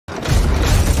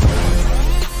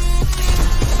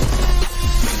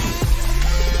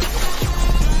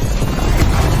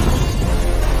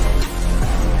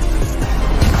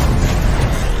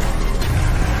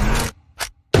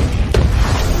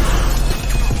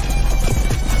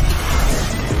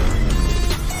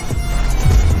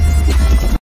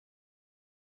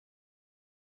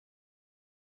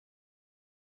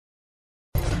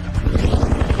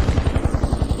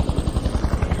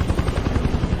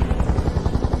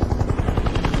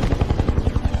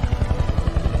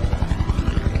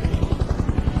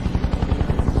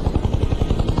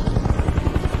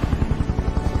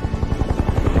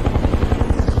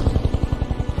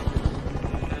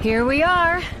Here we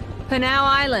are. Panau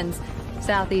Islands.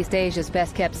 Southeast Asia's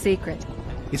best-kept secret.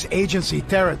 It's agency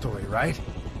territory, right?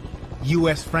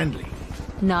 US friendly.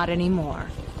 Not anymore.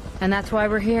 And that's why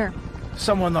we're here.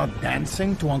 Someone not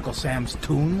dancing to Uncle Sam's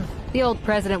tune? The old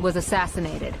president was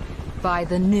assassinated by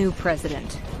the new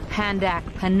president, Pandak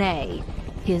Panay,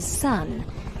 his son.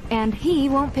 And he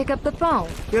won't pick up the phone.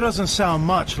 It doesn't sound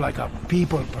much like a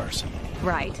people person.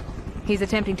 Right. He's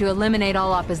attempting to eliminate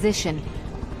all opposition.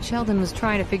 Sheldon was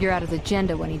trying to figure out his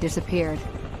agenda when he disappeared.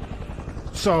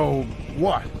 So,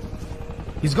 what?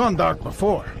 He's gone dark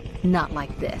before. Not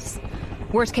like this.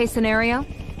 Worst case scenario,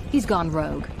 he's gone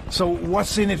rogue. So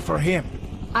what's in it for him?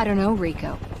 I don't know,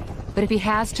 Rico. But if he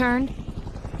has turned,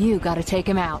 you gotta take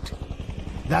him out.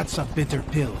 That's a bitter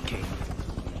pill, Kate.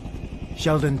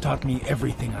 Sheldon taught me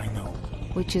everything I know.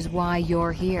 Which is why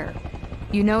you're here.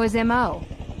 You know his M.O.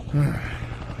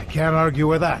 I can't argue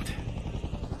with that.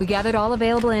 We gathered all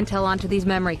available intel onto these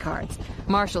memory cards.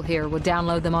 Marshall here will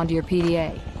download them onto your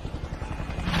PDA.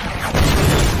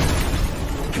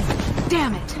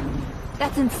 Damn it!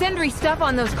 That's incendiary stuff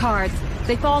on those cards. If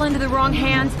they fall into the wrong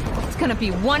hands, it's gonna be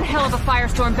one hell of a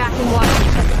firestorm back in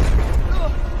Washington.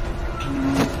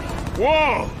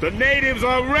 Whoa! The natives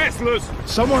are restless!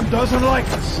 Someone doesn't like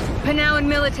us. Panau and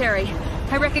military.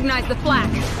 I recognize the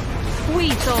flak. We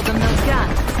sold them those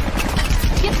guns.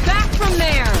 Get back from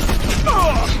there!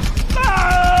 Oh,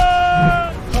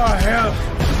 hell.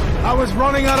 I was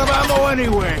running out of ammo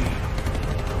anyway.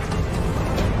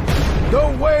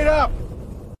 Don't wait up!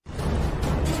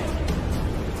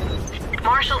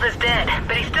 Marshall is dead,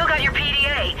 but he's still got your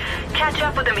PDA. Catch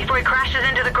up with him before he crashes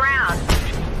into the ground.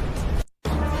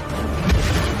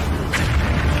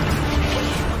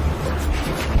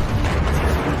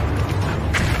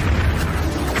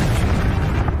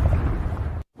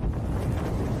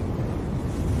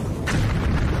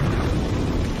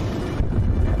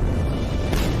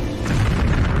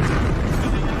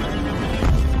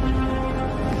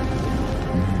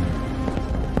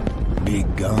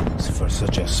 Big guns for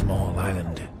such a small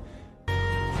island.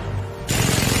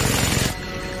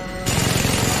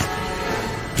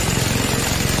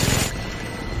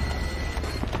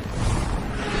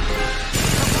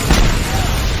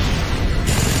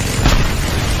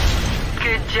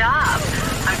 Good job.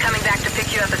 I'm coming back to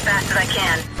pick you up as fast as I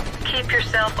can. Keep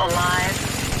yourself alive.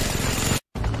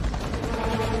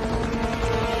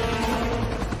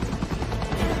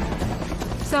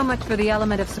 So much for the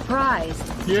element of surprise.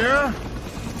 Yeah?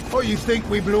 Oh, you think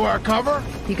we blew our cover?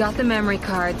 You got the memory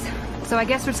cards, so I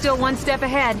guess we're still one step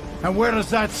ahead. And where does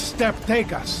that step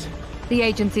take us? The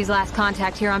agency's last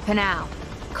contact here on Panau.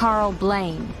 Carl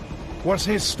Blaine. What's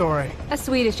his story? A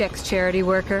Swedish ex-charity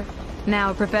worker.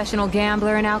 Now a professional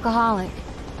gambler and alcoholic.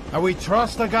 And we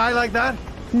trust a guy like that?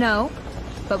 No,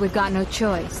 but we've got no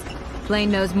choice.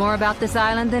 Blaine knows more about this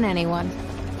island than anyone.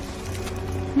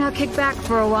 Now kick back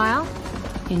for a while.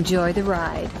 Enjoy the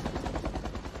ride.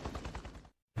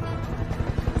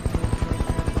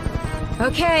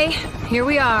 Okay, here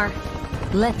we are.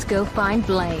 Let's go find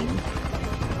Blaine.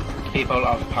 People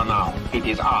of Panau, it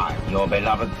is I, your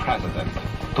beloved president.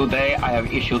 Today I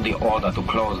have issued the order to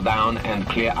close down and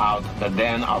clear out the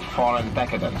den of foreign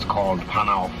decadents called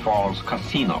Panau Falls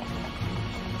Casino.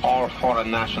 All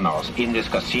foreign nationals in this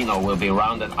casino will be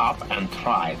rounded up and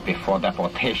tried before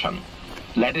deportation.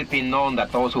 Let it be known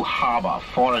that those who harbor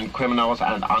foreign criminals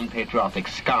and unpatriotic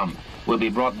scum will be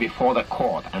brought before the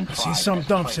court and tried. I've seen some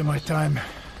dumps in my time,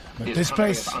 but this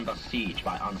place is under siege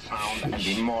by unsound and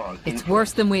immoral. It's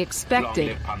worse than we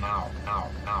expected.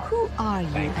 Who are you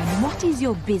and what is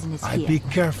your business here? Be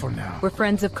careful now. We're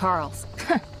friends of Carl's.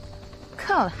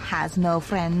 Carl has no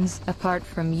friends. Apart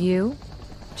from you,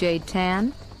 Jade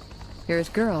Tan, you're his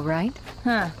girl, right?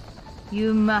 Huh.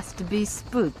 You must be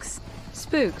Spooks.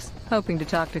 Spooks, hoping to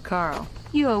talk to Carl.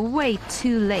 You're way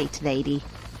too late, lady.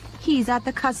 He's at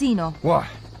the casino. What?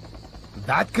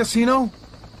 That casino?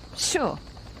 Sure.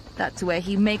 That's where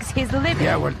he makes his living.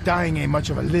 Yeah, well, dying ain't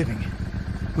much of a living.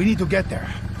 We need to get there.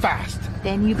 Fast.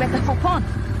 Then you better hop on.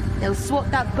 They'll swat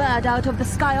that bird out of the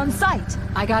sky on sight.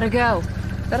 I gotta go,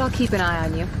 but I'll keep an eye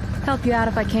on you. Help you out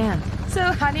if I can. So,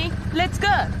 honey, let's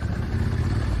go.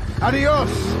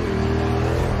 Adios!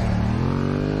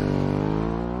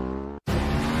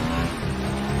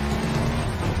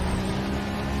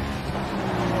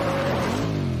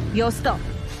 You'll stop.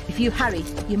 If you hurry,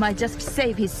 you might just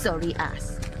save his sorry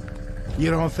ass. You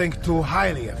don't think too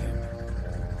highly of him?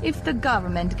 If the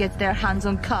government gets their hands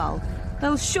on Carl,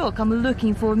 they'll sure come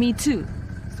looking for me too.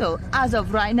 So, as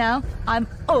of right now, I'm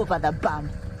over the bum.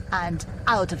 And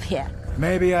out of here.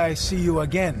 Maybe I see you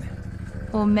again.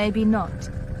 Or maybe not.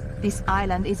 This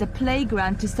island is a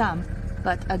playground to some,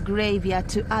 but a graveyard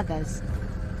to others.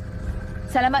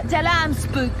 Salamat jalam,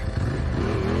 spook!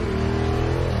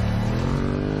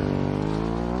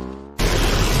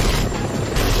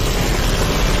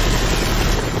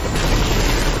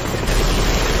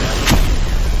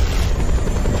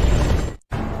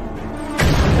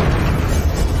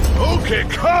 Okay,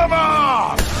 come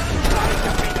on!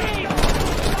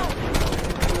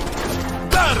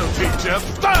 That'll teach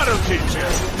us! That'll teach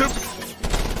us!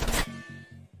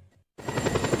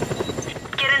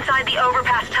 Get inside the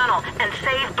overpass tunnel and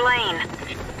save Blaine.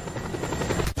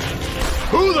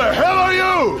 Who the hell are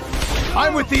you?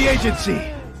 I'm with the agency.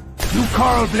 You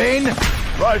Carl Blaine?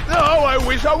 Right now, I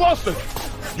wish I wasn't.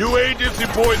 You agency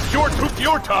boys sure took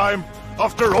your time.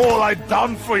 After all I'd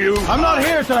done for you. I'm not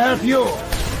here to help you.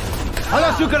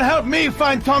 Unless you can help me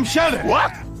find Tom Sheldon.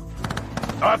 What?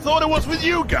 I thought it was with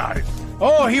you guys.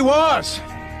 Oh, he was.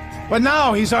 But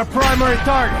now he's our primary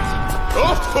target.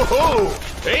 Oh, ho,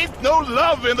 ho. Ain't no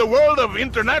love in the world of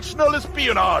international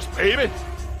espionage, baby.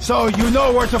 So you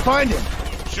know where to find him?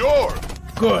 Sure.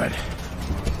 Good.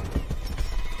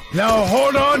 Now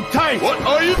hold on tight. What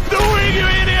are you doing, you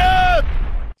idiot?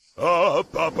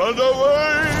 Up and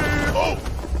away. Oh.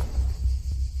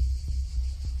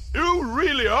 You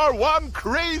really are one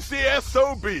crazy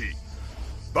SOB.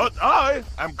 But I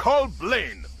am called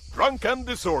Blaine, drunk and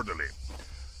disorderly.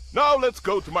 Now let's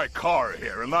go to my car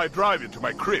here and I drive you to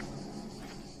my crib.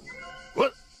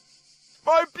 What?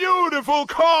 My beautiful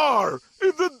car!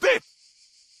 In the ditch!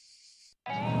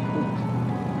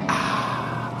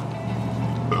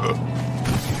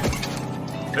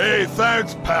 Hey,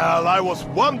 thanks, pal. I was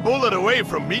one bullet away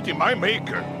from meeting my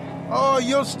maker. Oh,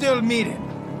 you'll still meet him.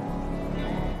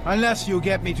 Unless you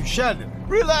get me to Sheldon.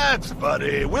 Relax,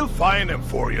 buddy. We'll find him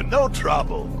for you. No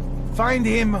trouble. Find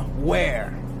him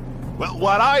where? Well,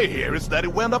 what I hear is that he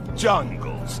went up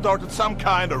jungle, started some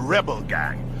kind of rebel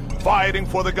gang. Fighting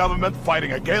for the government,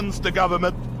 fighting against the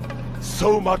government.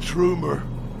 So much rumor.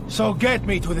 So get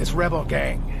me to this rebel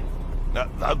gang.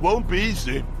 That won't be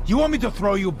easy. You want me to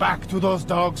throw you back to those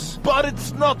dogs? But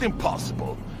it's not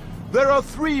impossible. There are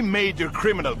 3 major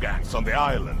criminal gangs on the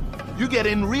island. You get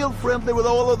in real friendly with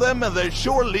all of them and they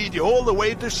sure lead you all the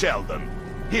way to Sheldon.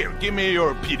 Here, give me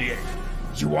your PDA.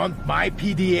 You want my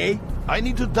PDA? I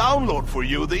need to download for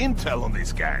you the intel on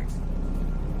these gangs.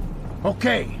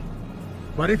 Okay.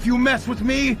 But if you mess with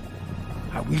me,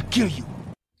 I will kill you.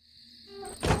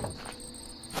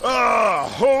 Ah,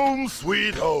 home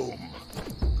sweet home.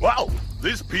 Wow,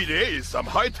 this PDA is some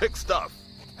high-tech stuff.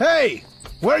 Hey!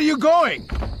 Where are you going?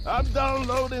 I'm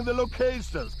downloading the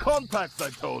locations, contacts I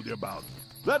told you about.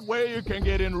 That way you can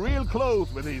get in real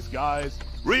close with these guys.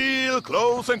 Real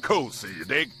close and cozy, you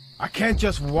dig? I can't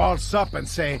just waltz up and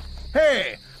say,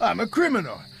 hey, I'm a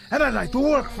criminal, and I'd like to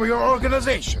work for your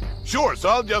organization. Sure, so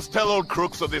I'll just tell old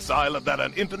crooks of this island that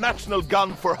an international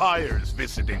gun for hire is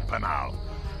visiting Panau.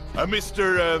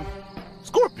 Mr.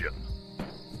 Scorpion.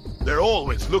 They're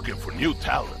always looking for new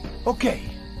talent. Okay,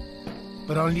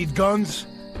 but I'll need guns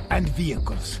and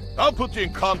vehicles. I'll put you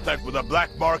in contact with a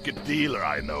black market dealer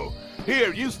I know.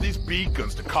 Here, use these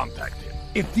beacons to contact him.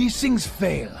 If these things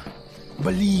fail,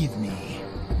 believe me,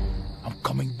 I'm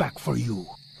coming back for you.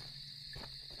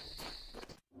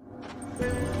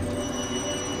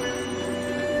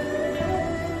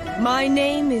 My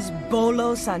name is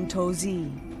Bolo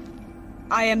Santosi.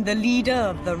 I am the leader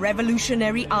of the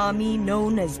revolutionary army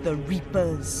known as the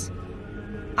Reapers.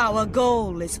 Our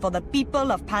goal is for the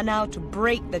people of Panau to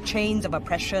break the chains of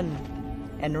oppression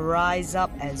and rise up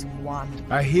as one.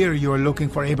 I hear you're looking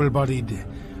for able-bodied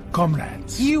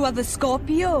comrades. You are the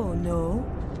Scorpio, no?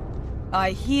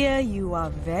 I hear you are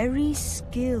very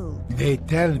skilled. They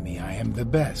tell me I am the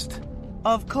best.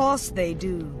 Of course they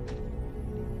do.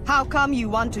 How come you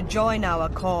want to join our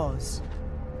cause?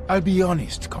 I'll be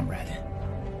honest, comrade.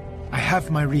 I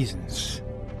have my reasons.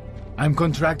 I'm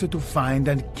contracted to find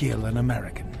and kill an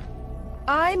American.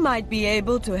 I might be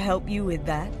able to help you with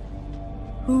that.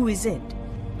 Who is it?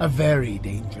 A very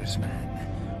dangerous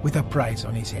man, with a price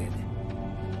on his head.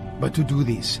 But to do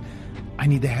this, I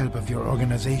need the help of your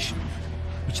organization,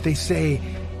 which they say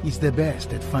is the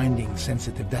best at finding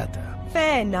sensitive data.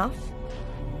 Fair enough.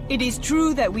 It is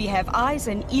true that we have eyes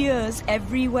and ears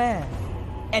everywhere.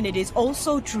 And it is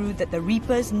also true that the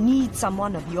Reapers need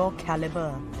someone of your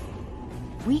caliber.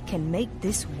 We can make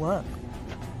this work.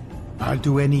 I'll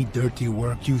do any dirty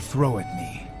work you throw at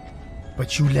me.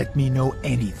 But you let me know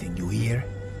anything, you hear?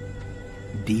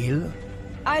 Deal?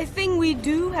 I think we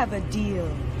do have a deal,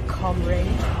 comrade.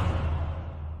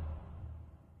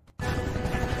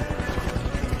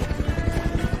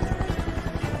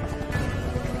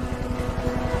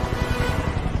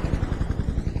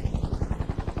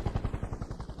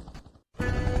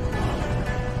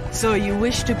 So you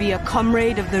wish to be a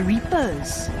comrade of the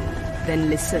Reapers? Then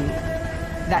listen.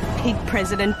 That pig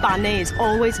President Panay is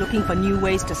always looking for new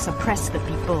ways to suppress the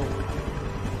people.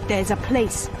 There's a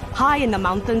place high in the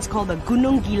mountains called the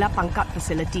Gunung Gila Pangkat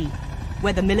facility,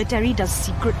 where the military does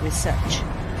secret research.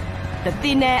 The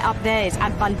thin air up there is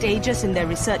advantageous in their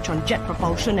research on jet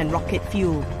propulsion and rocket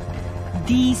fuel.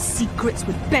 These secrets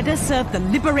would better serve the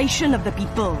liberation of the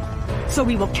people. So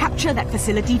we will capture that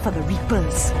facility for the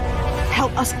Reapers.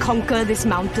 Help us conquer this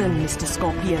mountain, Mr.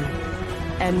 Scorpion.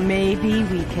 And maybe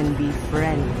we can be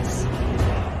friends.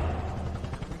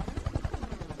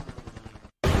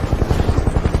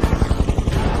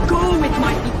 Go with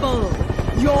my people,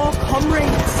 your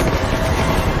comrades.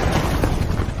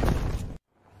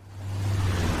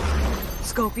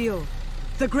 Scorpio,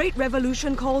 the Great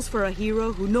Revolution calls for a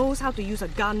hero who knows how to use a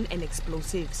gun and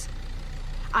explosives.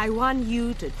 I want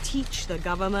you to teach the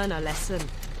government a lesson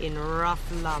in rough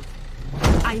love.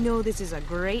 I know this is a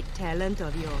great talent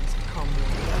of yours,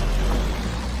 comrade.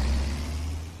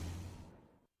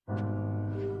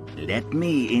 Let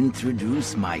me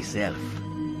introduce myself.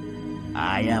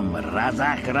 I am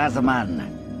Razak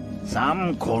Razman.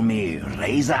 Some call me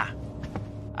Reza.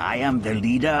 I am the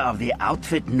leader of the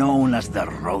outfit known as the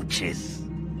Roaches.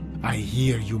 I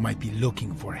hear you might be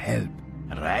looking for help.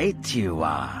 Right you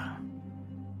are.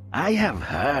 I have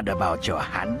heard about your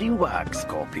handiwork,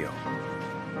 Scorpio.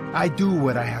 I do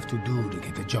what I have to do to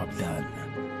get the job done.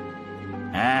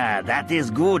 Ah, that is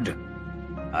good.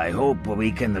 I hope we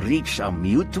can reach a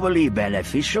mutually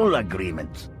beneficial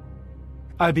agreement.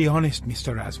 I'll be honest,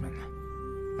 Mr. Razman.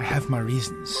 I have my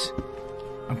reasons.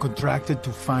 I'm contracted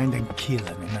to find and kill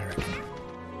an American.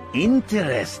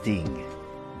 Interesting.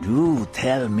 Do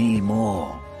tell me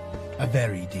more. A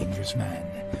very dangerous man,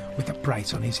 with a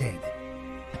price on his head.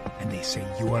 And they say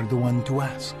you are the one to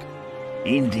ask.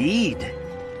 Indeed.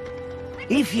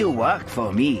 If you work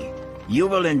for me, you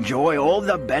will enjoy all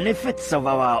the benefits of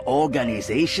our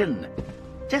organization.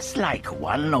 Just like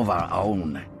one of our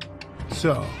own.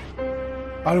 So,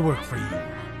 I'll work for you,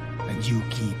 and you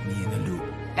keep me in the loop.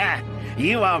 Ah,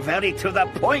 you are very to the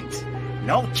point.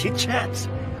 No chit-chat.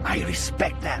 I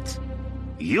respect that.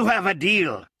 You have a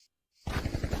deal.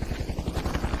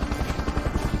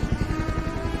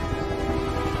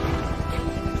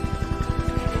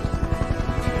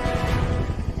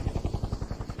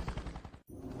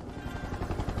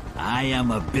 I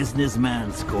am a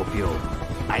businessman, Scorpio.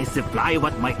 I supply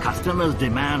what my customers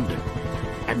demand.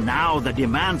 And now the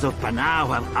demands of Panau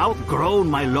have outgrown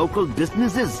my local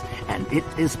businesses, and it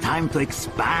is time to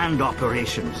expand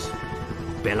operations.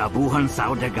 Pelabuhan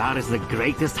Saudagar is the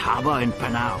greatest harbor in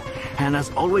Panau, and has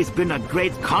always been a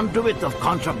great conduit of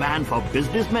contraband for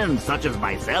businessmen such as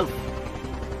myself.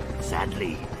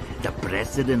 Sadly, the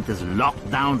President has locked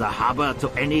down the harbor to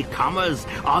any commerce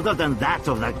other than that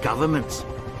of the government.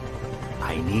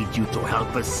 I need you to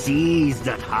help us seize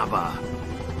that harbor.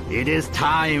 It is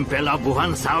time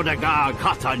Pelabuhan Saudagar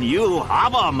got a new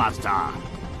harbor master.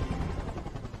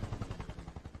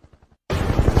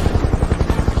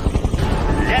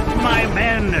 Let my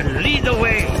men lead the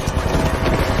way.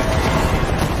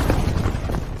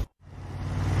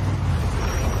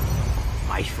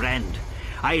 My friend,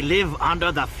 I live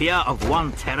under the fear of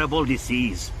one terrible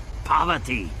disease,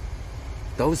 poverty.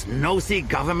 Those nosy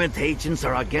government agents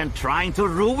are again trying to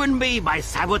ruin me by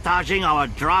sabotaging our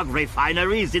drug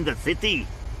refineries in the city.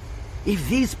 If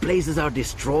these places are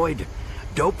destroyed,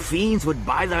 dope fiends would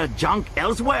buy their junk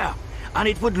elsewhere, and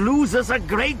it would lose us a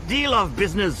great deal of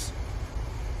business.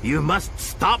 You must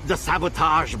stop the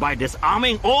sabotage by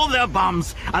disarming all their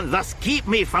bombs, and thus keep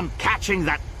me from catching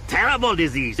that terrible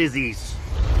disease.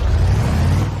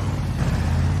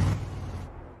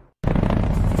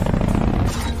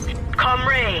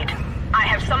 Comrade, I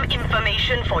have some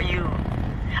information for you.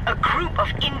 A group of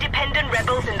independent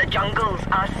rebels in the jungles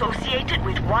are associated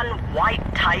with one white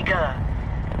tiger,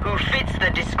 who fits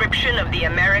the description of the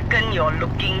American you're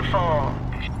looking for.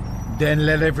 Then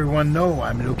let everyone know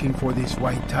I'm looking for this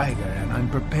white tiger, and I'm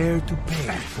prepared to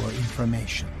pay for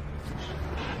information.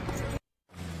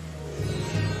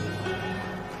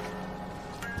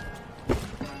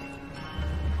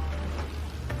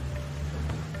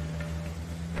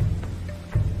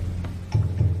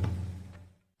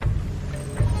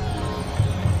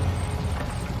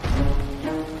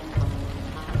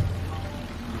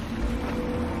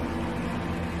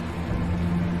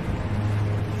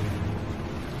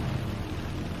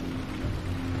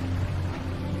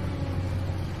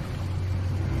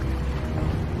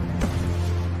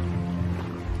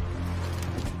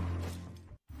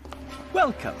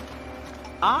 Welcome.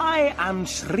 I am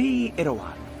Sri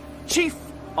Irawan, Chief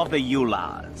of the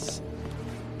Yulas.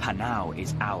 Panau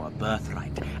is our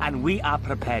birthright, and we are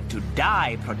prepared to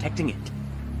die protecting it.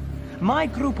 My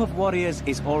group of warriors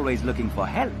is always looking for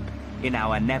help in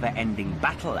our never-ending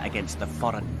battle against the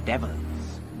foreign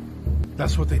devils.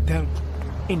 That's what they tell me.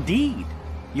 Indeed.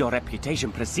 Your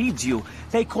reputation precedes you.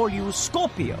 They call you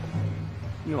Scorpio.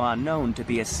 You are known to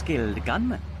be a skilled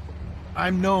gunman.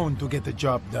 I'm known to get the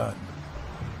job done.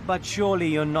 But surely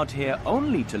you're not here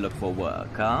only to look for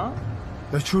work, huh?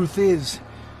 The truth is,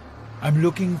 I'm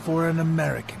looking for an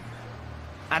American.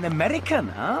 An American,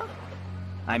 huh?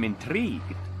 I'm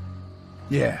intrigued.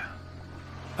 Yeah.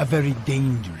 A very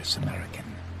dangerous American.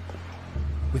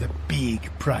 With a big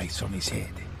price on his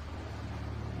head.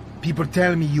 People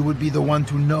tell me you would be the one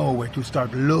to know where to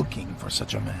start looking for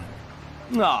such a man.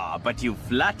 Ah, but you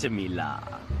flatter me, La.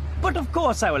 But of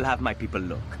course I will have my people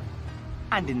look.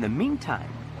 And in the meantime,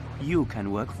 you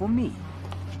can work for me.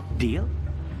 Deal?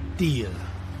 Deal.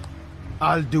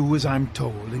 I'll do as I'm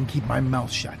told and keep my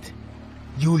mouth shut.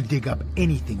 You'll dig up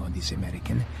anything on this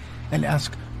American and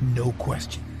ask no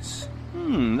questions.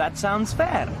 That sounds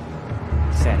fair.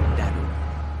 Sir Dadu.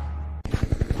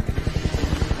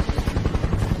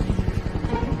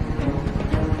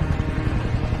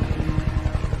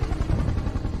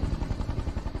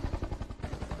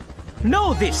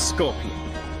 Know this, Scorpion.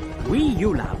 We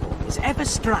Yula boys ever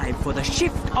strive for the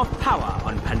shift of power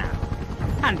on Panau.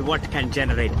 And what can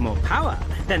generate more power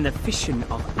than the fission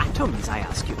of atoms, I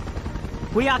ask you?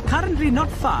 We are currently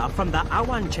not far from the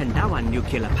Awan Chendawan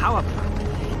nuclear power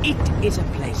plant. It is a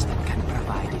place that can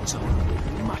provide its own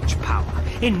with much power,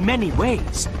 in many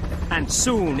ways. And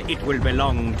soon it will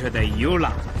belong to the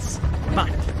Yulans.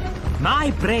 But my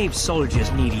brave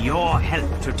soldiers need your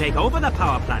help to take over the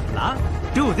power plant, La.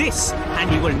 Do this, and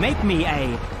you will make me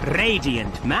a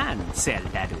radiant man, Sel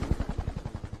Dadu.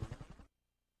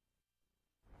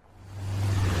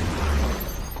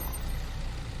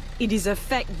 It is a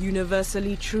fact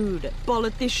universally true that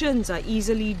politicians are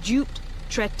easily duped,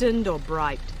 threatened, or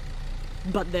bribed.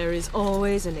 But there is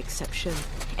always an exception,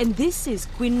 and this is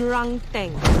Quinrang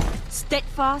Teng,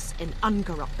 steadfast and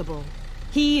uncorruptible.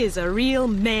 He is a real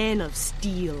man of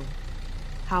steel.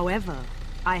 However,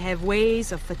 I have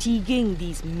ways of fatiguing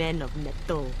these men of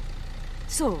metal.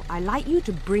 So I'd like you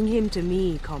to bring him to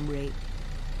me, comrade,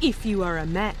 if you are a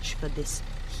match for this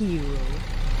hero.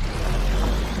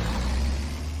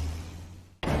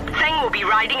 Feng will be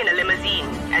riding in a limousine,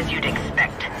 as you'd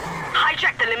expect.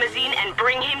 Hijack the limousine and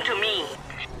bring him to me.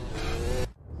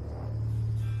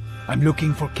 I'm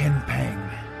looking for Ken Pang.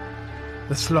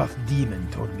 The sloth demon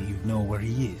told me you'd know where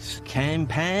he is. Ken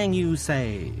Pang, you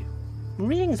say?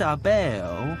 Rings a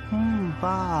bell,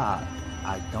 but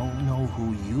I don't know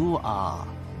who you are.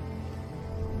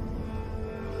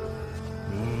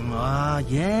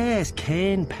 Yes,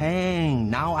 Ken Pang.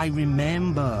 Now I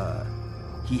remember.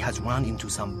 He has run into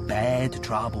some bad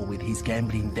trouble with his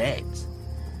gambling debts.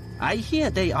 I hear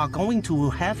they are going to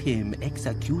have him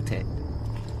executed.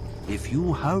 If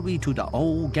you hurry to the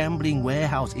old gambling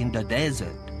warehouse in the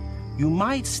desert, you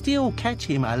might still catch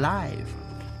him alive.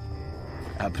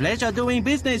 A pleasure doing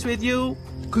business with you.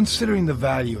 Considering the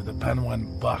value of the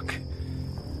Panwan buck,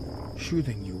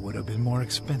 shooting you would have been more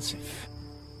expensive.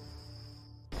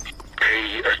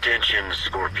 Pay attention,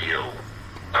 Scorpio.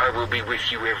 I will be with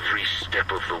you every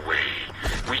step of the way.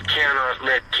 We cannot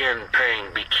let Ken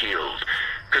Pang be killed.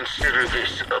 Consider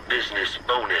this a business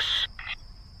bonus.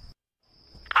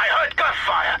 I heard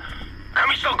gunfire. Can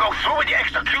we still go through with the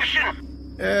execution?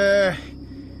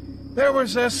 There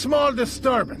was a small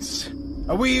disturbance.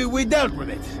 We dealt with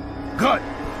it. Good.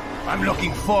 I'm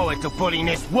looking forward to putting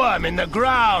this worm in the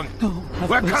ground.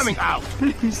 We're coming out.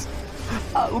 Please.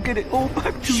 I will get it all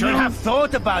back to you. Should have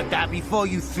thought about that before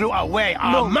you threw away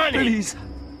our money. Please.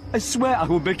 I swear I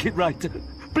will make it right.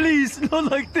 Please, not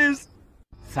like this.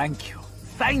 Thank you.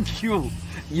 Thank you.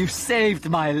 You saved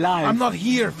my life. I'm not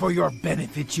here for your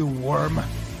benefit, you worm.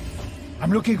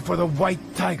 I'm looking for the White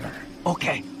Tiger.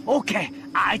 Okay.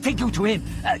 I take you to him.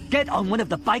 Get on one of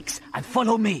the bikes and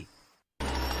follow me.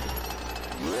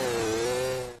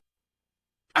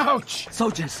 Ouch!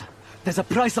 Soldiers, there's a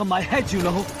price on my head, you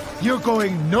know. You're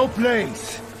going no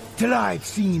place till I've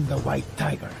seen the White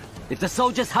Tiger. If the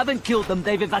soldiers haven't killed them,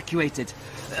 they've evacuated.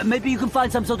 Maybe you can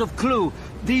find some sort of clue.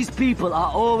 These people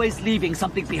are always leaving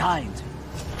something behind.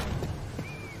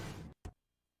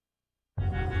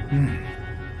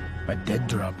 A dead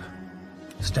drop.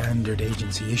 Standard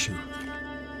agency issue.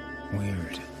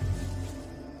 Weird.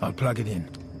 I'll plug it in.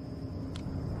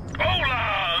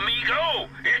 Hola, amigo!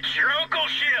 It's your Uncle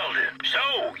Sheldon.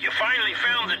 So, you finally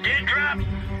found the dead drop?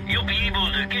 You'll be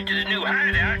able to get to the new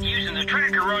hideout using the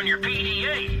tracker on your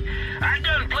PDA. I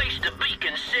done placed a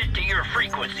beacon set to your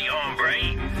frequency, hombre.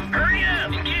 Hurry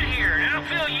up and get here, and I'll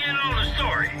fill you in on the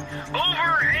story.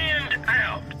 Over and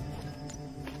out.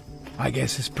 I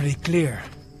guess it's pretty clear.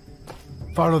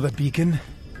 Follow the beacon.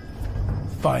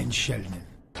 Find Sheldon.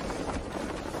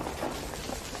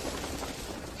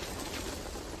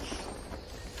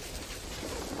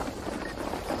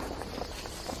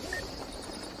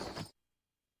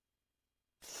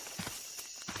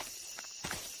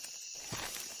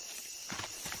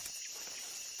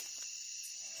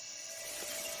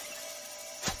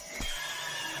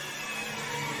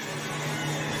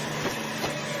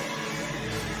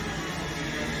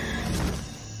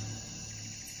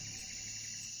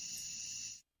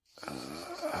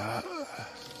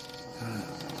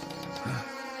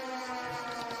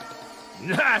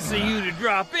 Nice of you to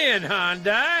drop in,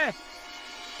 Hyundai.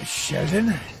 Sheldon?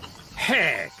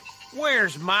 Heck,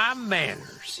 where's my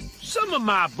manners? Some of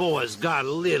my boys got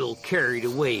a little carried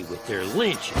away with their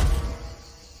lynching.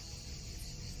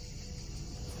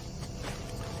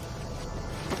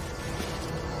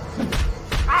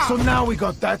 So now we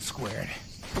got that squared.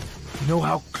 You know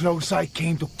how close I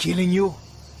came to killing you?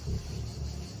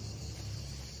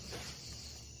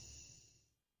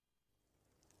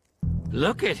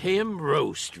 Look at him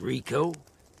roast, Rico.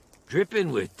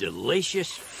 Dripping with delicious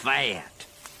fat.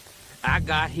 I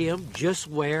got him just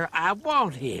where I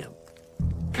want him.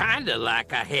 Kinda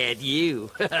like I had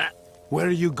you. Where are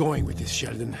you going with this,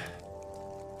 Sheldon?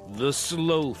 The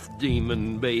sloth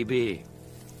demon, baby.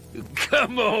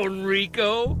 Come on,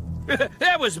 Rico.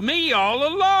 That was me all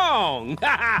along.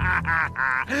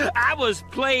 I was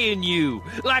playing you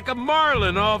like a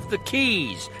marlin off the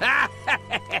keys.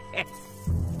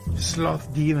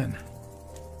 Sloth demon.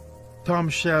 Tom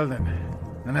Sheldon.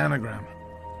 An anagram.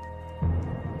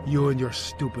 You and your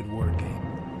stupid word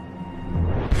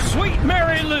game. Sweet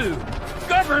Mary Lou!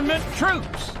 Government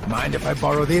troops! Mind if I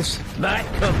borrow this? Might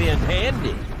come in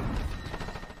handy.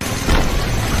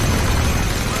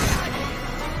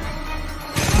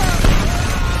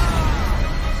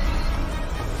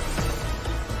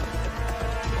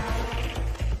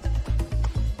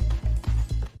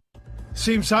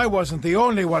 Seems I wasn't the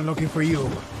only one looking for you.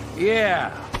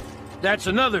 Yeah, that's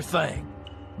another thing.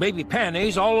 Baby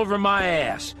Panay's all over my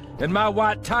ass, and my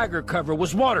white tiger cover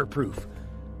was waterproof.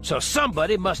 So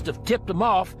somebody must have tipped them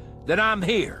off that I'm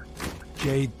here.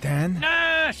 Jade Tan?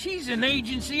 Nah, she's an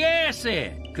agency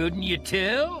asset. Couldn't you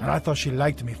tell? And I thought she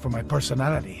liked me for my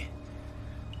personality.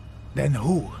 Then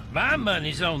who? My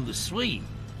money's on the Swede.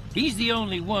 He's the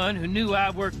only one who knew I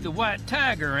worked the white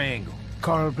tiger angle.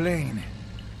 Carl Blaine.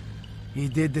 He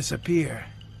did disappear.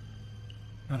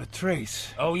 Not a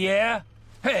trace. Oh, yeah?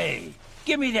 Hey,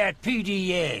 give me that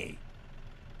PDA.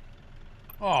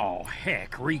 Oh,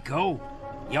 heck, Rico.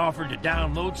 You offered to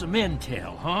download some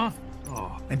intel, huh?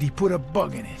 Oh. And he put a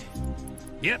bug in it.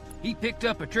 Yep, he picked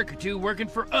up a trick or two working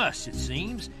for us, it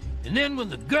seems. And then when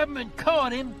the government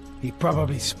caught him... He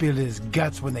probably spilled his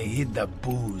guts when they hid the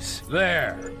booze.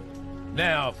 There.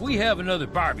 Now, if we have another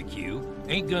barbecue,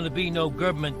 ain't gonna be no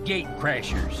government gate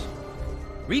crashers.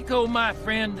 Rico, my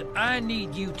friend, I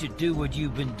need you to do what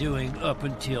you've been doing up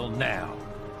until now.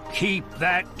 Keep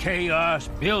that chaos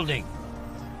building.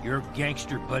 Your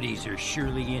gangster buddies are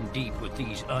surely in deep with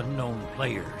these unknown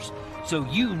players, so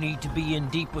you need to be in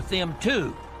deep with them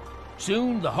too.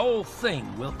 Soon the whole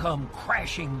thing will come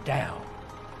crashing down,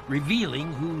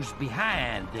 revealing who's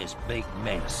behind this big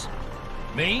mess.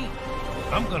 Me?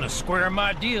 I'm gonna square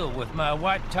my deal with my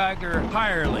White Tiger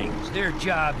hirelings. Their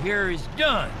job here is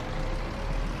done.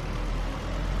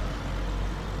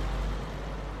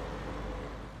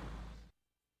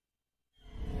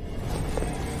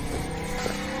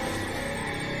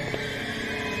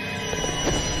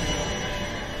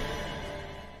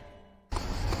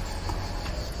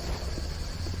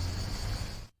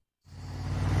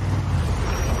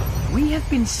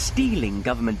 Been stealing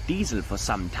government diesel for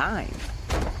some time.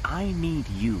 I need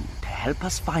you to help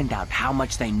us find out how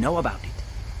much they know about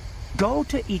it. Go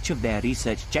to each of their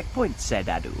research checkpoints, said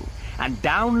Adu, and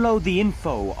download the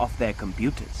info off their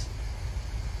computers.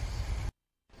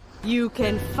 You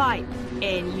can fight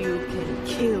and you can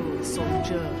kill,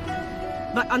 soldier.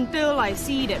 But until I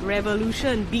see that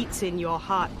revolution beats in your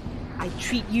heart, I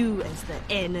treat you as the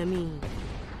enemy.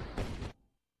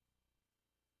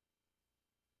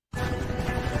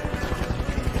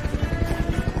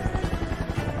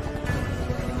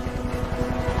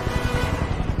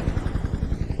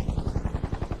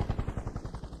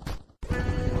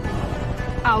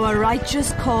 Our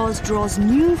righteous cause draws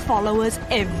new followers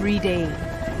every day.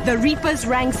 The Reaper's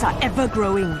ranks are ever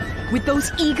growing, with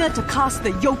those eager to cast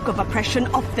the yoke of oppression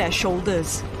off their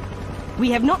shoulders. We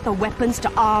have not the weapons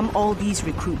to arm all these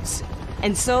recruits,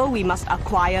 and so we must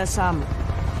acquire some.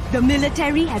 The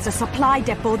military has a supply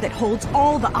depot that holds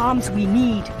all the arms we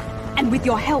need, and with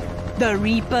your help, the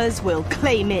Reapers will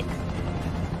claim it.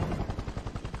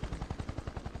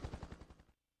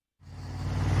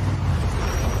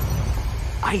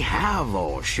 I have,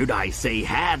 or should I say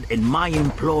had, in my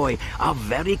employ a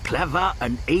very clever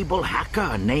and able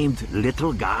hacker named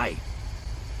Little Guy.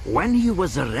 When he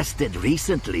was arrested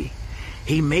recently,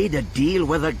 he made a deal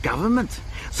with the government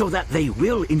so that they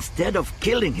will, instead of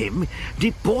killing him,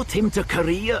 deport him to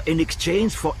Korea in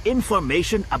exchange for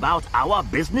information about our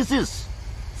businesses.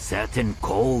 Certain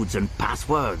codes and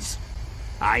passwords.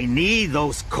 I need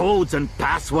those codes and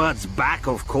passwords back,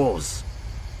 of course.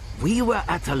 We were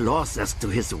at a loss as to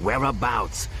his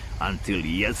whereabouts until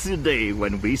yesterday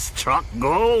when we struck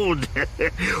gold.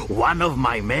 One of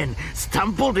my men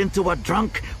stumbled into a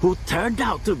drunk who turned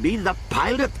out to be the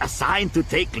pilot assigned to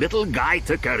take Little Guy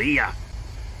to Korea.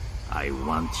 I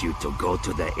want you to go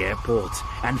to the airport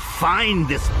and find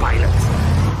this pilot.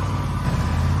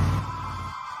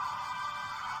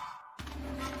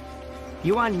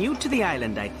 You are new to the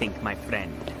island, I think, my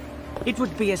friend. It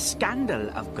would be a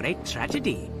scandal of great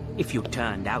tragedy if you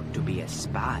turned out to be a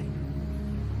spy.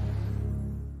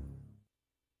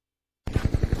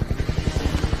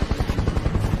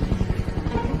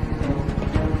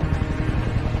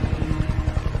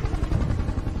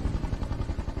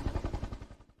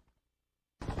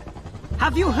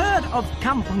 Have you heard of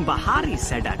Kampung Bahari,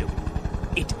 said Adu?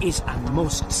 It is a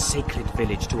most sacred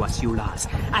village to us Yulars,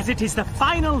 as it is the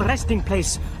final resting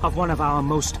place of one of our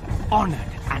most honored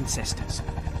ancestors.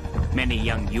 Many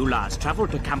young Yulars travel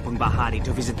to Kampung Bahari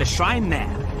to visit the shrine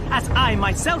there, as I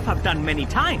myself have done many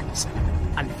times.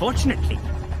 Unfortunately,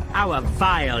 our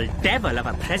vile devil of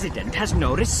a president has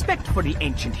no respect for the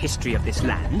ancient history of this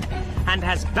land, and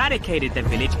has barricaded the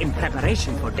village in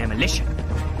preparation for demolition.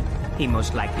 He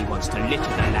most likely wants to litter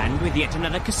the land with yet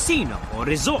another casino or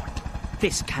resort.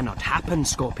 This cannot happen,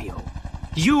 Scorpio.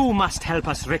 You must help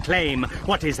us reclaim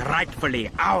what is rightfully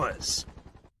ours.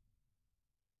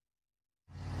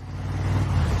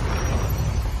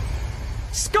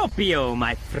 Scorpio,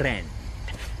 my friend.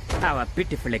 Our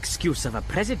pitiful excuse of a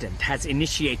president has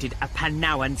initiated a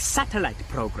Panauan satellite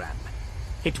program.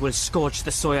 It will scorch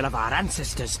the soil of our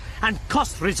ancestors and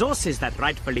cost resources that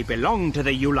rightfully belong to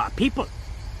the Yular people.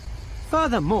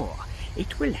 Furthermore,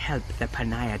 it will help the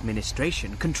Panay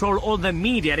administration control all the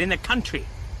media in the country.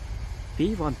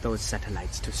 We want those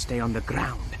satellites to stay on the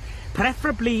ground,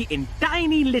 preferably in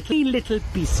tiny little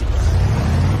pieces.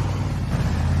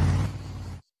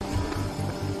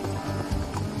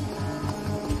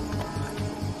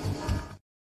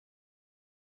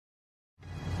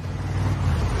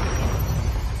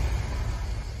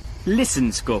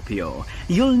 Listen, Scorpio,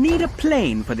 you'll need a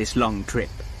plane for this long trip.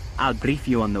 I'll brief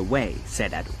you on the way,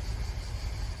 said Adu.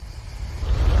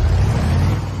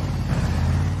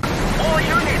 All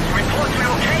units, report to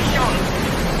location!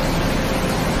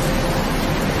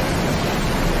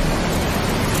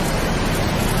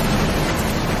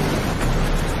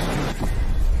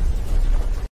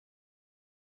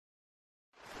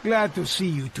 Glad to see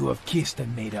you two have kissed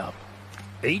and made up.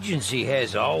 Agency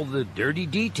has all the dirty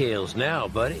details now,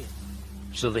 buddy.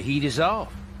 So the heat is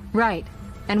off. Right.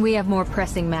 And we have more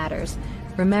pressing matters.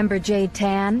 Remember Jade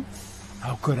Tan?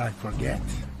 How could I forget?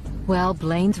 Well,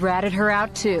 Blaine's ratted her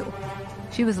out too.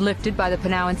 She was lifted by the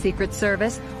Panauan Secret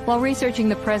Service while researching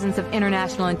the presence of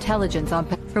international intelligence on...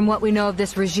 From what we know of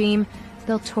this regime,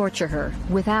 they'll torture her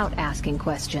without asking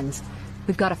questions.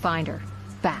 We've got to find her.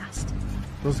 Fast.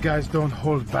 Those guys don't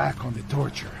hold back on the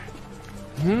torture.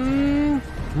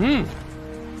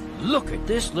 Look at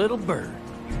this little bird.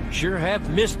 Sure have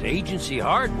missed agency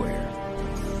hardware.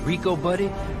 Rico,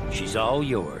 buddy, she's all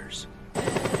yours.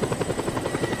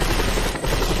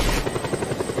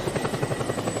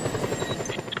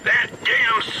 That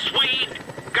damn Swede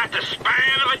got the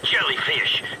spine of a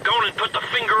jellyfish. Gone and put the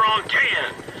finger on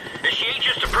Tan. And she ain't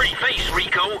just a pretty face,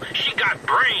 Rico. She got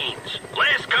brains.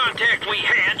 Last contact we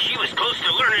had, she was close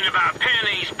to learning about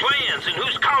Panay's plans and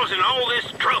who's causing all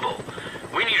this trouble.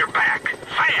 We need her back.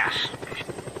 Fast.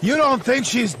 You don't think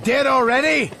she's dead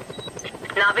already?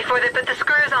 Not before they put the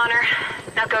screws on her.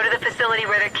 Now go to the facility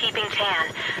where they're keeping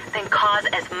Tan. Then cause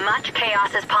as much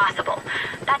chaos as possible.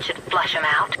 That should flush them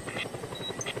out.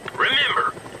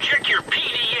 Remember, check your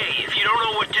PDA if you don't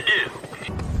know what to do.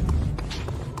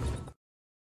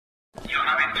 You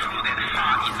have intruded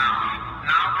far enough.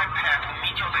 Now prepare to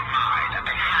meet your demise at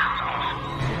the hands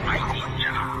of my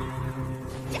ninja.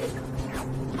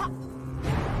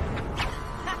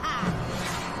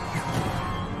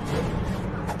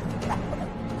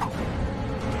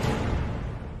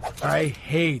 I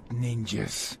hate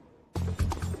ninjas.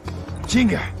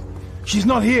 Chinga! She's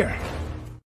not here!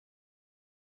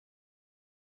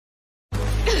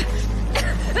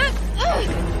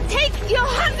 Take your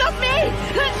hands off me!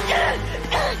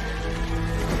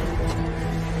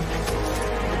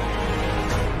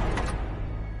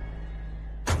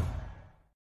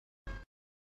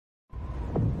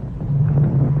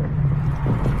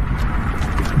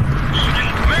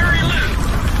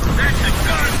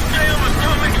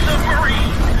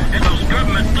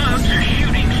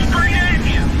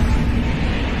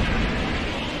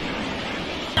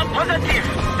 Positive!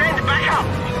 Stand back up!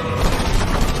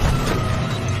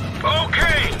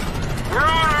 Okay, we're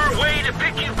on our way to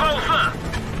pick you both up.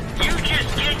 You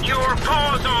just get your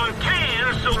paws on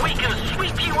Tan so we can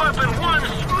sweep you up in one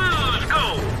smooth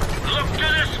go. Look to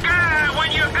the sky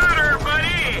when you got her,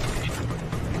 buddy!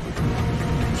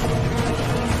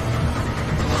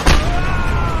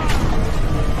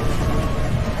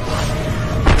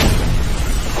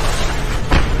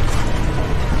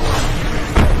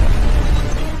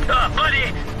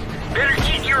 Buddy, better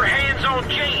get your hands on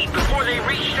Jade before they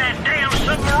reach that damn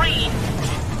submarine.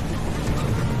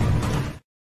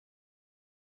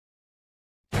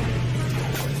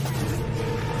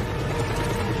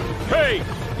 Hey,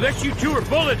 unless you two are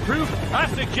bulletproof, I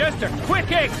suggest a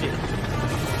quick exit.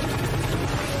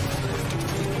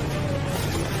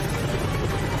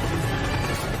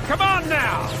 Come on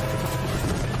now!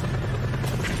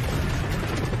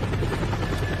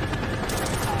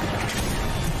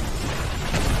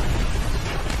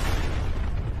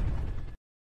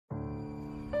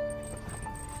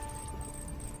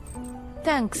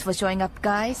 Thanks for showing up,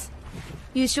 guys.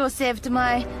 You sure saved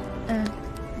my,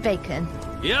 bacon.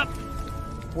 Yep.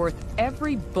 Worth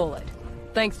every bullet.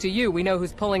 Thanks to you, we know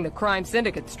who's pulling the crime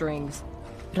syndicate strings.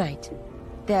 Right.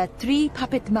 There are 3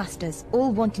 puppet masters,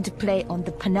 all wanting to play on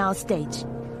the Panau stage.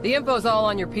 The info's all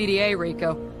on your PDA,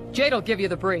 Rico. Jade'll give you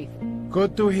the brief.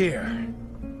 Good to hear.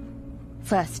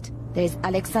 First, there's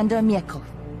Alexander Myekov,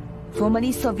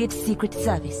 formerly Soviet Secret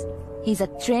Service. He's a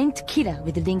trained killer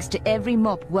with links to every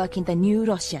mob working the New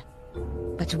Russia.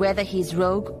 But whether he's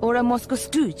rogue or a Moscow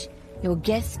stooge, your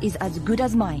guess is as good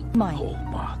as mine. Oh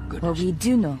my goodness. What we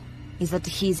do know is that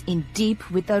he's in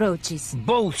deep with the roaches.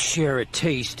 Both share a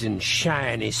taste in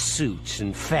shiny suits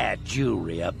and fat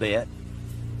jewelry, I bet.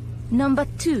 Number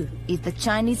 2 is the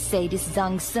Chinese sadist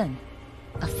Zhang Sun,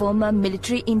 a former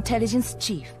military intelligence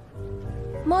chief.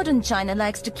 Modern China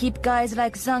likes to keep guys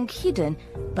like Zhang hidden,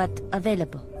 but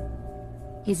available.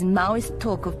 His Maoist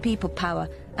talk of people power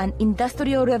and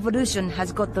industrial revolution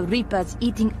has got the Reapers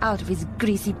eating out of his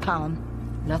greasy palm.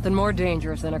 Nothing more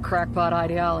dangerous than a crackpot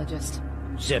ideologist.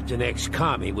 Except an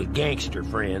ex-commie with gangster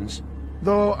friends.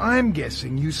 Though I'm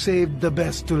guessing you saved the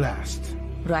best to last.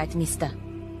 Right, mister.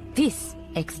 This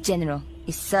ex-general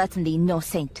is certainly no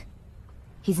saint.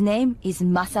 His name is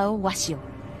Masao Washio.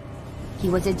 He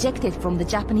was ejected from the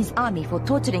Japanese army for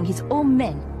torturing his own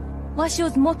men.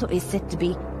 Washio's motto is said to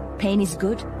be, pain is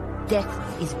good,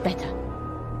 death is better.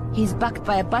 He's backed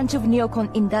by a bunch of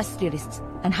neocon industrialists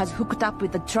and has hooked up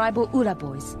with the tribal Ura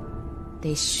boys.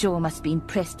 They sure must be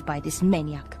impressed by this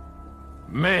maniac.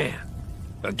 Man,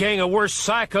 a gang of worse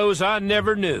psychos I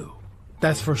never knew.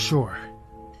 That's for sure.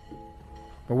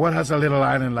 But what has a little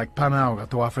island like Panau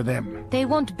got to offer them? They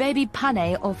want baby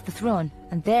Panay off the throne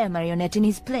and their marionette in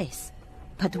his place.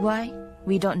 But why?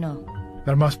 We don't know.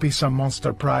 There must be some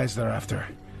monster prize they're after.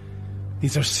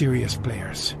 These are serious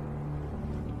players.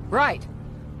 Right.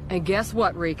 And guess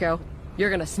what, Rico?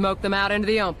 You're gonna smoke them out into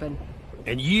the open.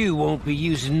 And you won't be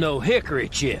using no hickory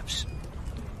chips.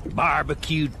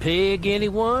 Barbecued pig,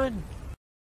 anyone?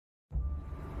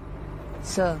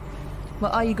 So,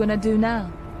 what are you gonna do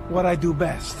now? What I do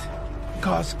best.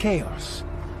 Cause chaos.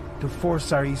 To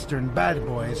force our eastern bad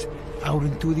boys out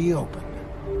into the open.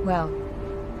 Well,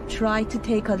 try to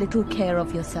take a little care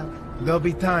of yourself. There'll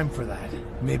be time for that.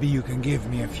 Maybe you can give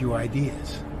me a few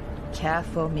ideas.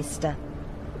 Careful, mister.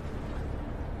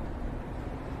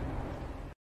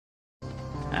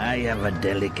 I have a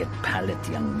delicate palate,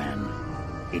 young man.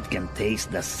 It can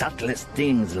taste the subtlest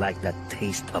things like the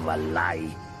taste of a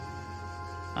lie.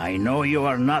 I know you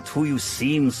are not who you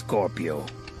seem, Scorpio.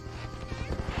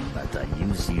 But I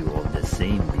use you all the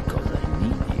same because I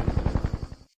need you.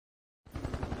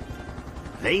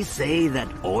 They say that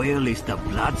oil is the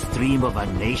bloodstream of a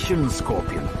nation,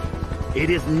 Scorpion. It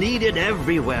is needed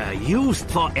everywhere, used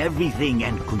for everything,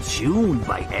 and consumed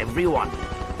by everyone.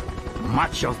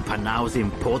 Much of Panau's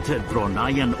imported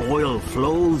Bruneian oil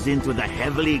flows into the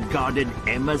heavily guarded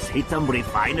Emma's Hitam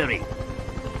refinery.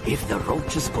 If the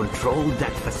roaches controlled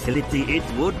that facility, it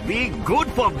would be good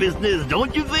for business,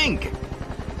 don't you think?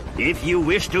 If you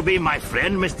wish to be my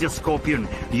friend, Mr. Scorpion,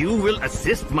 you will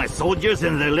assist my soldiers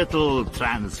in their little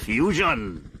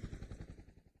transfusion.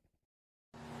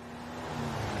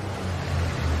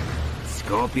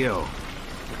 Scorpio,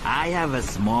 I have a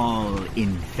small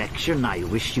infection I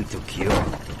wish you to cure.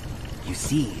 You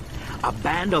see, a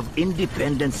band of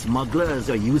independent smugglers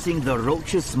are using the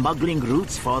Roach's smuggling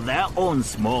routes for their own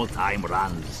small-time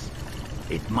runs.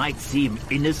 It might seem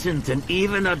innocent and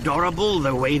even adorable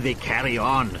the way they carry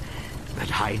on,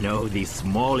 but I know these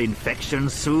small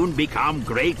infections soon become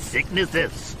great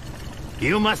sicknesses.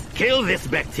 You must kill this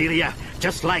bacteria,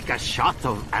 just like a shot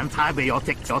of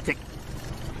antibiotics.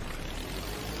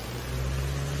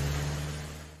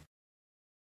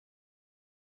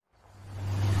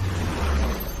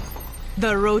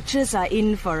 The Roaches are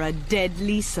in for a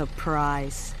deadly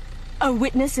surprise. A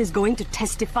witness is going to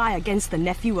testify against the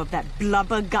nephew of that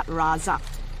blubbergut Raza.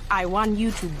 I want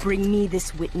you to bring me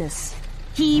this witness.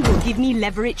 He will give me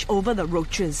leverage over the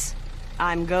Roaches.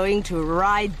 I'm going to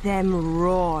ride them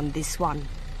raw on this one.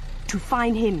 To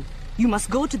find him, you must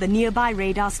go to the nearby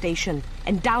radar station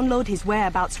and download his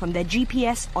whereabouts from their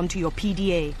GPS onto your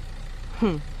PDA.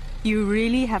 You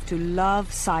really have to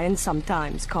love science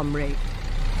sometimes, comrade.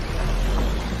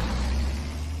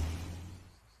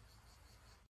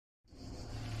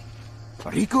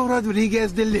 Rico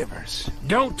Rodriguez delivers.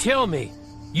 Don't tell me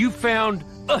you found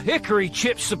a hickory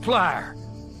chip supplier.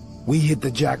 We hit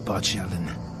the jackpot, Sheldon.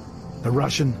 The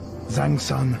Russian, Zhang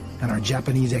Sun, and our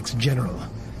Japanese ex-general,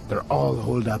 they're all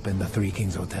holed up in the Three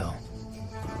Kings Hotel.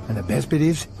 And the best bit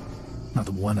is, not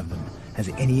one of them has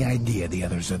any idea the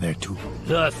others are there too.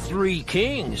 The Three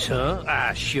Kings, huh?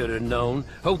 I should have known.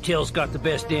 Hotel's got the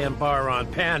best damn bar on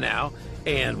Panau,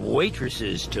 and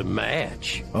waitresses to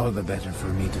match. All the better for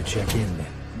me to check in then.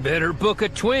 Better book a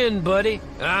twin, buddy.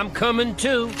 I'm coming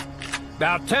too.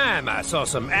 About time I saw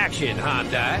some action,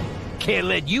 Hyundai. Can't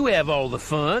let you have all the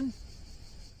fun.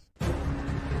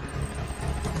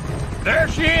 There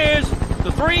she is,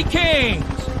 the Three Kings.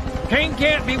 King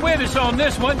can't be with us on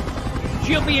this one.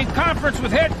 She'll be in conference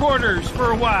with headquarters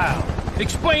for a while,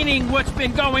 explaining what's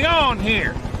been going on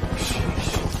here.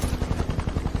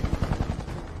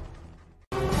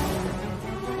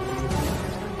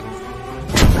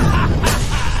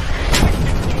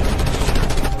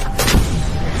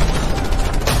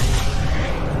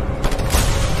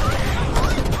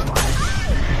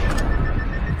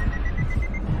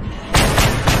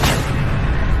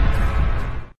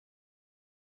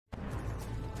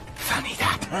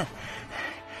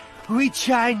 We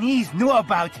Chinese knew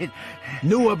about it.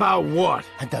 Knew about what?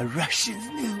 And the Russians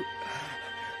knew.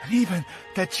 And even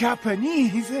the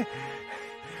Japanese.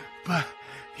 But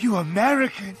you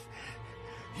Americans,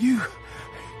 you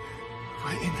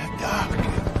were in the dark.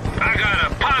 I got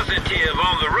a positive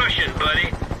on the Russian, buddy.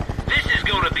 This is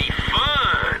gonna be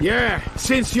fun. Yeah,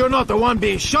 since you're not the one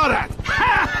being shot at.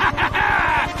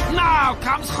 Now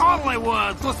comes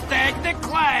Hollywood to stake the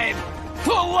claim.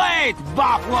 Too late,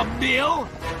 Buffalo Bill.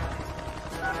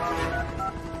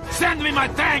 Send me my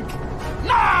tank!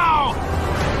 Now!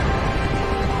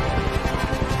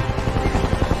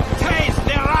 Taste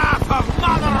the wrath of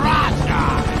Mother Russia!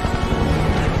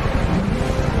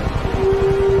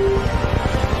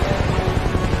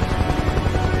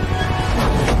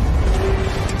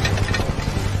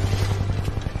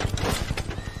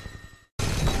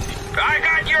 I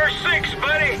got your 6,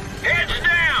 buddy. Heads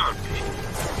down.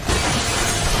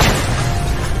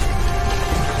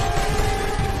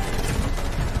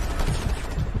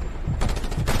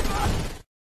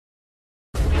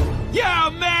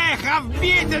 You may have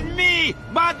beaten me,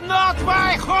 but not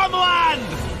my homeland!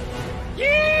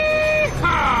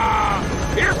 Yeehaw!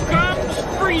 Here comes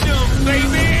freedom,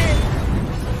 baby!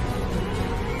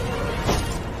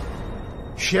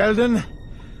 Sheldon,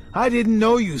 I didn't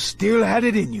know you still had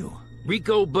it in you.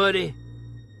 Rico, buddy,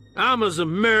 I'm as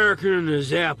American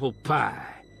as apple pie.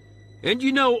 And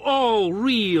you know all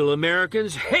real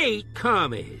Americans hate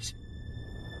commies.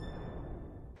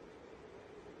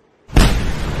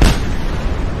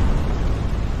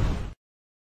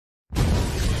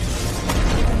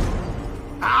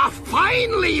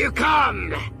 Finally you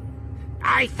come!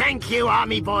 I thank you,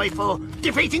 Army Boy, for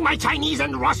defeating my Chinese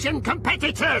and Russian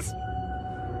competitors.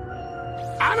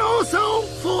 And also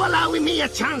for allowing me a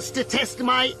chance to test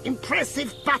my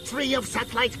impressive battery of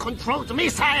satellite-controlled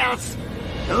missiles.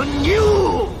 Who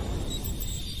knew?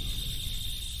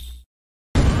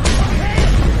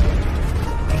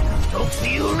 So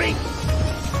fury.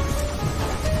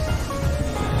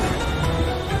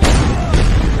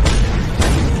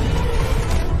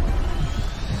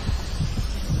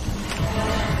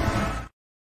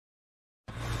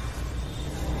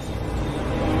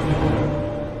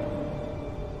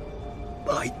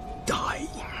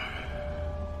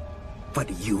 but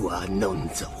you are none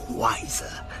the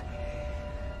wiser.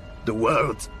 The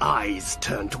world's eyes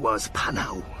turn towards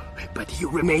Panau, but you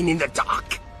remain in the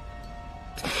dark.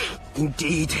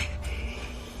 Indeed,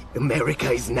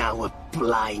 America is now a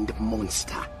blind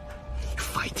monster,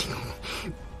 fighting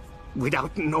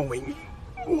without knowing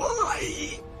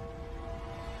why.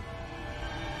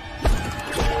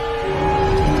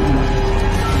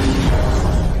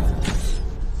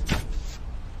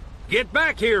 Get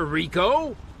back here,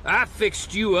 Rico. I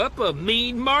fixed you up a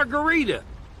mean margarita.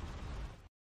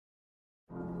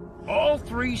 All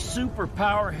 3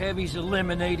 superpower heavies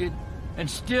eliminated, and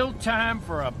still time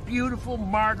for a beautiful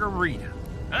margarita.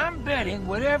 I'm betting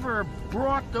whatever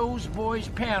brought those boys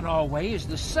Panay way is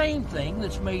the same thing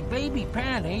that's made baby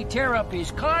Panay tear up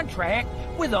his contract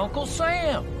with Uncle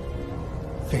Sam.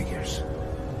 Figures.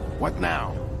 What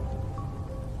now?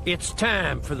 It's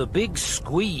time for the big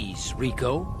squeeze,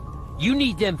 Rico. You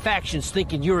need them factions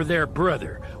thinking you're their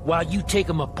brother, while you take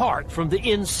them apart from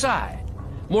the inside.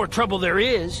 More trouble there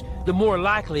is, the more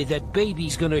likely that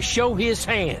baby's gonna show his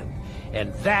hand.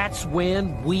 And that's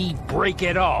when we break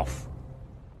it off.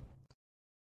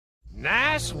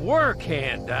 Nice work,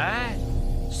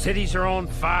 Pandak. Cities are on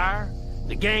fire,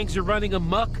 the gangs are running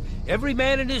amok, every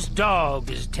man and his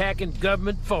dog is attacking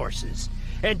government forces.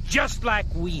 And just like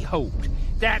we hoped,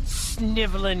 that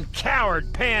sniveling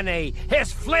coward Panay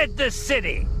has fled the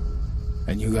city.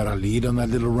 And you got a lead on that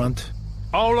little runt?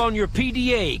 All on your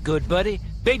PDA, good buddy.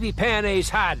 Baby Panay's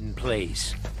hiding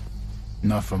place.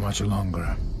 Not for much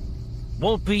longer.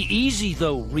 Won't be easy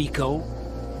though, Rico.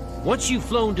 Once you've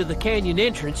flown to the canyon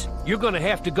entrance, you're gonna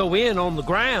have to go in on the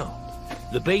ground.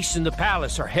 The base and the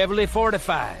palace are heavily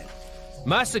fortified.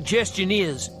 My suggestion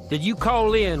is that you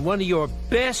call in one of your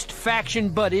best faction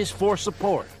buddies for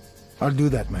support. I'll do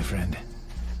that, my friend.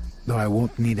 Though I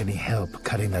won't need any help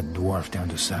cutting that dwarf down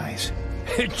to size.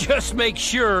 Just make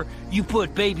sure you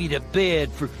put baby to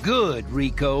bed for good,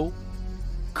 Rico.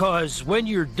 'Cause when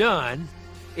you're done,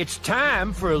 it's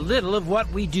time for a little of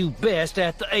what we do best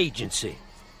at the agency.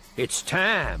 It's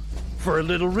time for a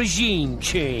little regime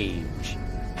change.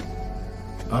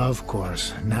 Of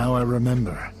course. Now I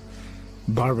remember.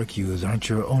 Barbecues aren't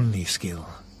your only skill.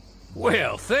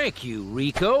 Well, thank you,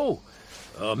 Rico.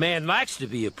 A man likes to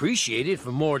be appreciated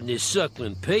for more than his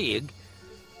suckling pig.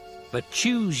 But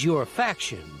choose your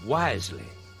faction wisely.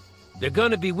 They're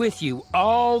gonna be with you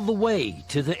all the way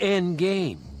to the end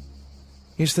game.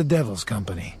 It's the devil's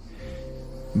company.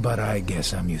 But I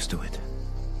guess I'm used to it.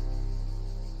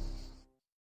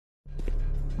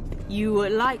 You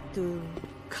would like to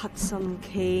cut some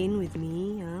cane with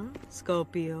me, huh,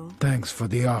 Scorpio? Thanks for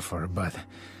the offer, but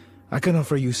I can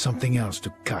offer you something else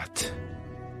to cut.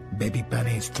 Baby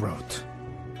Panay's throat.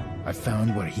 I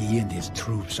found where he and his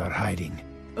troops are hiding.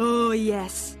 Oh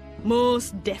yes,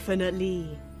 most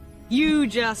definitely. You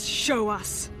just show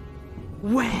us.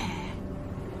 Where?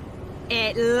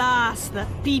 At last the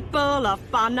people of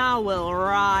Panau will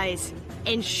rise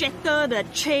and shatter the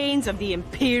chains of the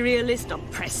imperialist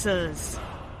oppressors.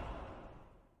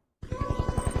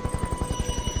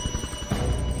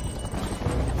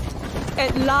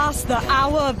 At last the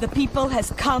hour of the people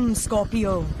has come,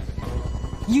 Scorpio.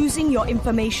 Using your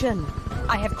information,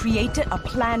 I have created a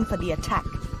plan for the attack.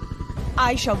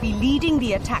 I shall be leading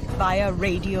the attack via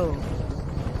radio.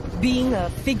 Being a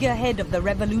figurehead of the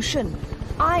revolution,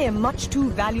 I am much too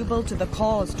valuable to the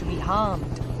cause to be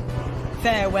harmed.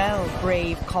 Farewell,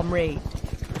 brave comrade.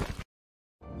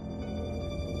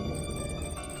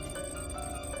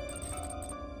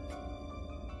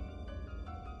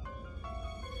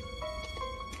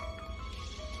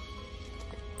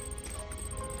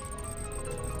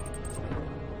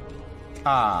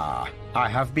 Ah, I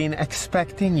have been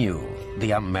expecting you,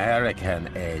 the American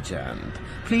agent.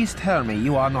 Please tell me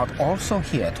you are not also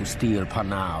here to steal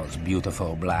Panau's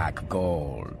beautiful black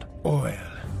gold. Oil.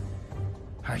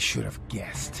 I should have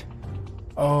guessed.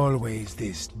 Always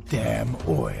this damn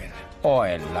oil.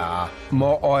 Oil,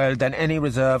 more oil than any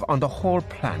reserve on the whole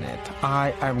planet.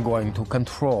 I am going to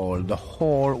control the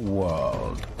whole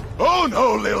world. Oh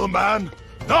no, little man!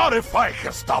 Not if I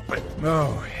can stop it!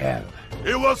 Oh, hell.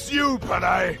 It was you,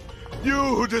 Panay. You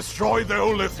who destroyed the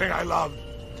only thing I loved.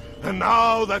 And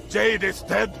now that Jade is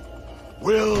dead,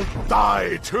 we'll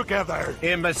die together.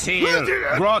 Imbecile!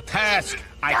 Grotesque!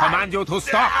 I command you to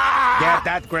stop! Get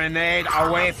that grenade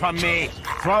away from me!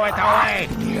 Throw it away!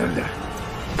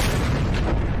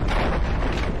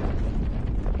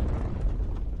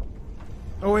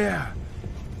 Oh yeah,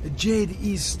 Jade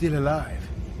is still alive.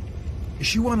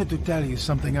 She wanted to tell you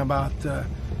something about,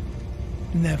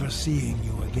 never seeing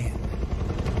you again.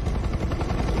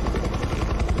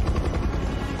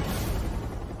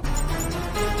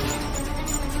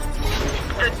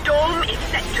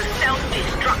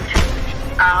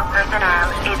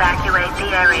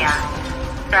 the area.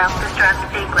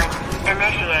 Self-destruct sequence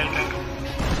initiated.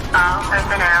 All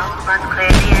personnel must clear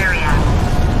the area.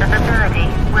 The facility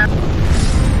will...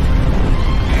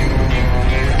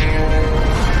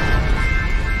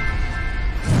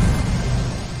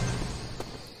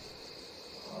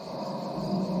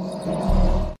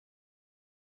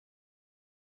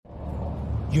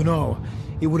 You know,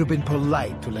 it would have been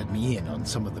polite to let me in on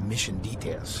some of the mission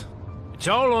details. It's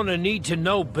all on a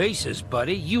need-to-know basis,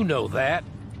 buddy. You know that.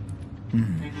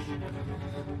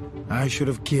 I should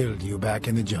have killed you back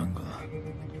in the jungle.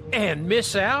 And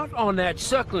miss out on that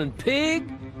suckling pig?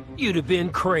 You'd have been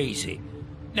crazy.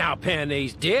 Now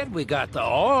Panay's dead, we got the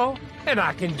oil, and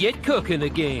I can get cooking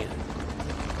again.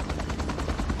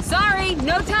 Sorry,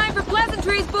 no time for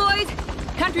pleasantries, boys!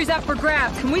 Country's up for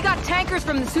grabs, and we got tankers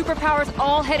from the superpowers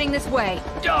all heading this way.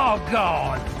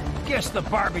 Doggone! Guess the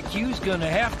barbecue's gonna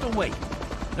have to wait.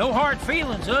 No hard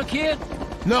feelings, huh, kid?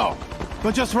 No,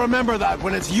 but just remember that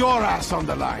when it's your ass on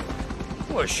the line.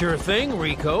 Well, sure thing,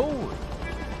 Rico.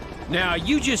 Now,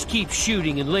 you just keep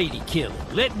shooting and lady killing.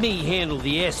 Let me handle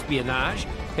the espionage,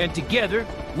 and together,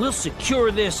 we'll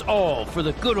secure this all for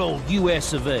the good old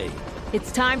US of A.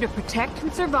 It's time to protect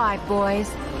and survive, boys.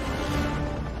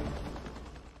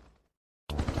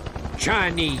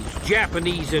 Chinese,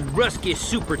 Japanese, and Ruskies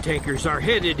supertankers are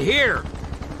headed here.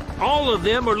 All of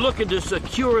them are looking to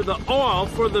secure the oil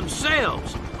for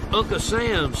themselves. Uncle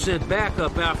Sam sent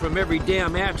backup out from every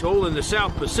damn atoll in the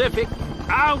South Pacific.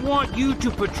 I want you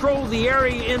to patrol the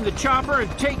area in the chopper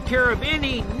and take care of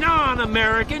any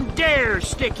non-American dare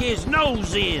stick his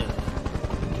nose in.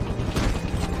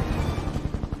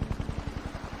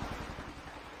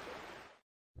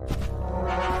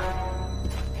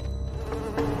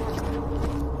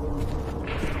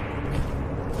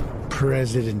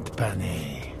 President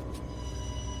Panay.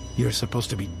 You're supposed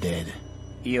to be dead.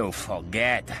 You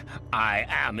forget, I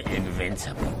am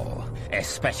invincible.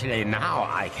 Especially now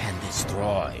I can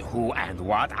destroy who and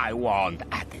what I want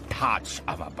at the touch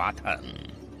of a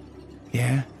button.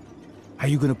 Yeah? How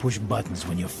you gonna push buttons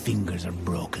when your fingers are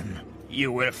broken?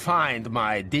 You will find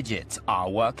my digits are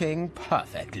working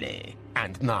perfectly.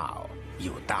 And now,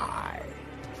 you die.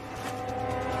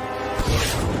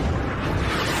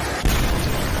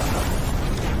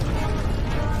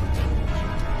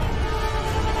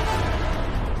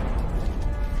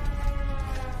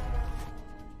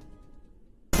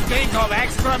 Think of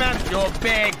excrement, you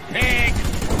big pig!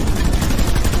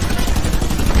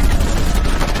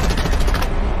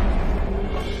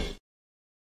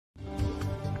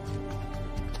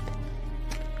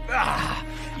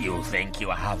 You think you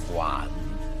have won?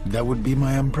 That would be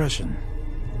my impression.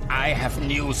 I have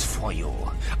news for you.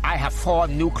 I have 4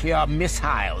 nuclear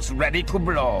missiles ready to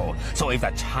blow. So if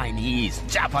the Chinese,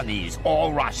 Japanese,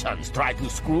 or Russians try to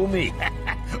screw me,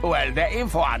 well, they're in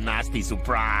for a nasty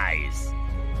surprise.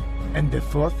 And the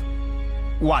 4th?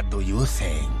 What do you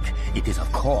think? It is, of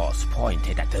course,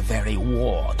 pointed at the very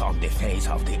wart on the face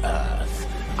of the earth,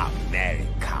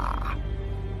 America.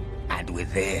 And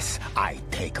with this, I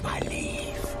take my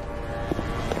leave.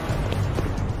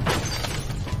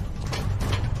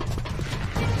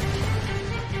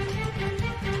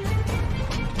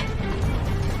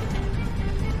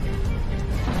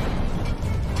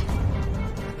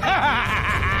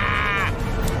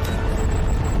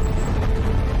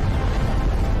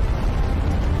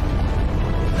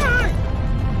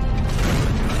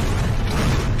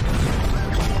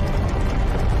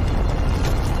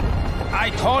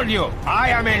 You, I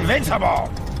am invincible!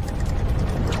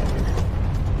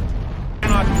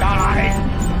 Cannot die!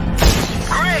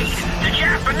 Great! The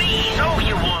Japanese owe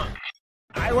you one!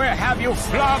 I will have you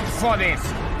flogged for this!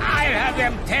 I'll have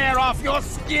them tear off your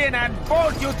skin and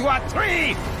bolt you to a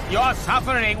tree! Your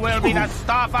suffering will be the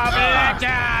stuff of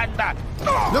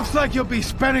legend! Looks like you'll be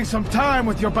spending some time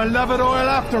with your beloved oil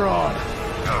after all.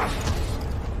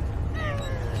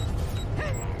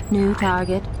 New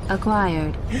target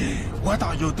acquired. What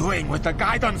are you doing with the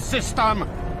guidance system?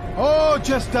 Oh,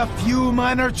 just a few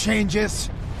minor changes.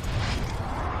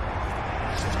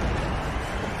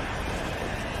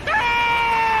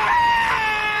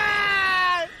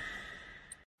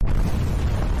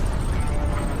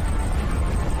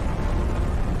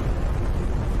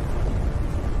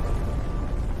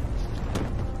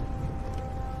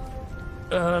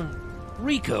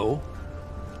 Rico?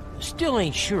 Still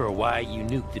ain't sure why you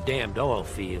nuked the damned oil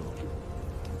field.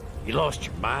 You lost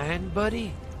your mind,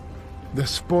 buddy? The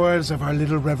spoils of our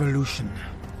little revolution.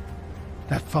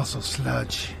 That fossil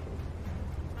sludge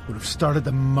would have started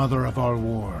the mother of all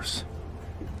wars.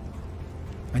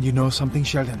 And you know something,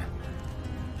 Sheldon?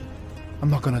 I'm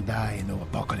not gonna die in no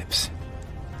apocalypse.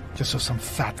 Just so some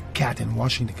fat cat in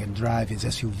Washington can drive his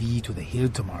SUV to the hill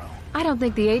tomorrow. I don't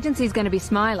think the agency's gonna be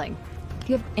smiling.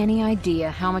 Do you have any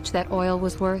idea how much that oil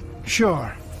was worth?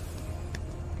 Sure.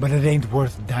 But it ain't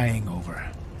worth dying over.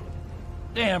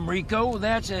 Damn, Rico,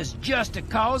 that's as just a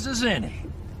cause as any.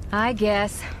 I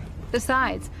guess.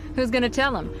 Besides, who's gonna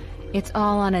tell him? It's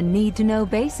all on a need-to-know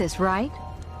basis, right?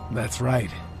 That's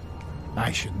right.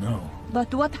 I should know.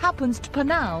 But what happens to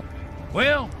Panau?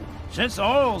 Well, since the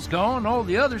oil's gone, all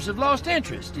the others have lost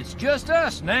interest. It's just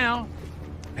us now.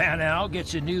 Panau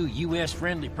gets a new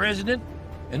U.S.-friendly president,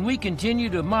 and we continue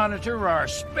to monitor our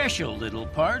special little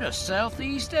part of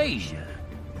Southeast Asia.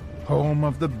 Home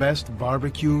of the best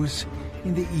barbecues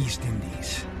in the East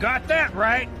Indies. Got that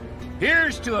right.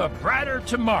 Here's to a brighter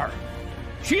tomorrow.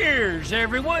 Cheers,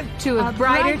 everyone! To a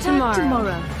brighter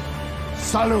tomorrow.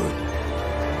 Salud!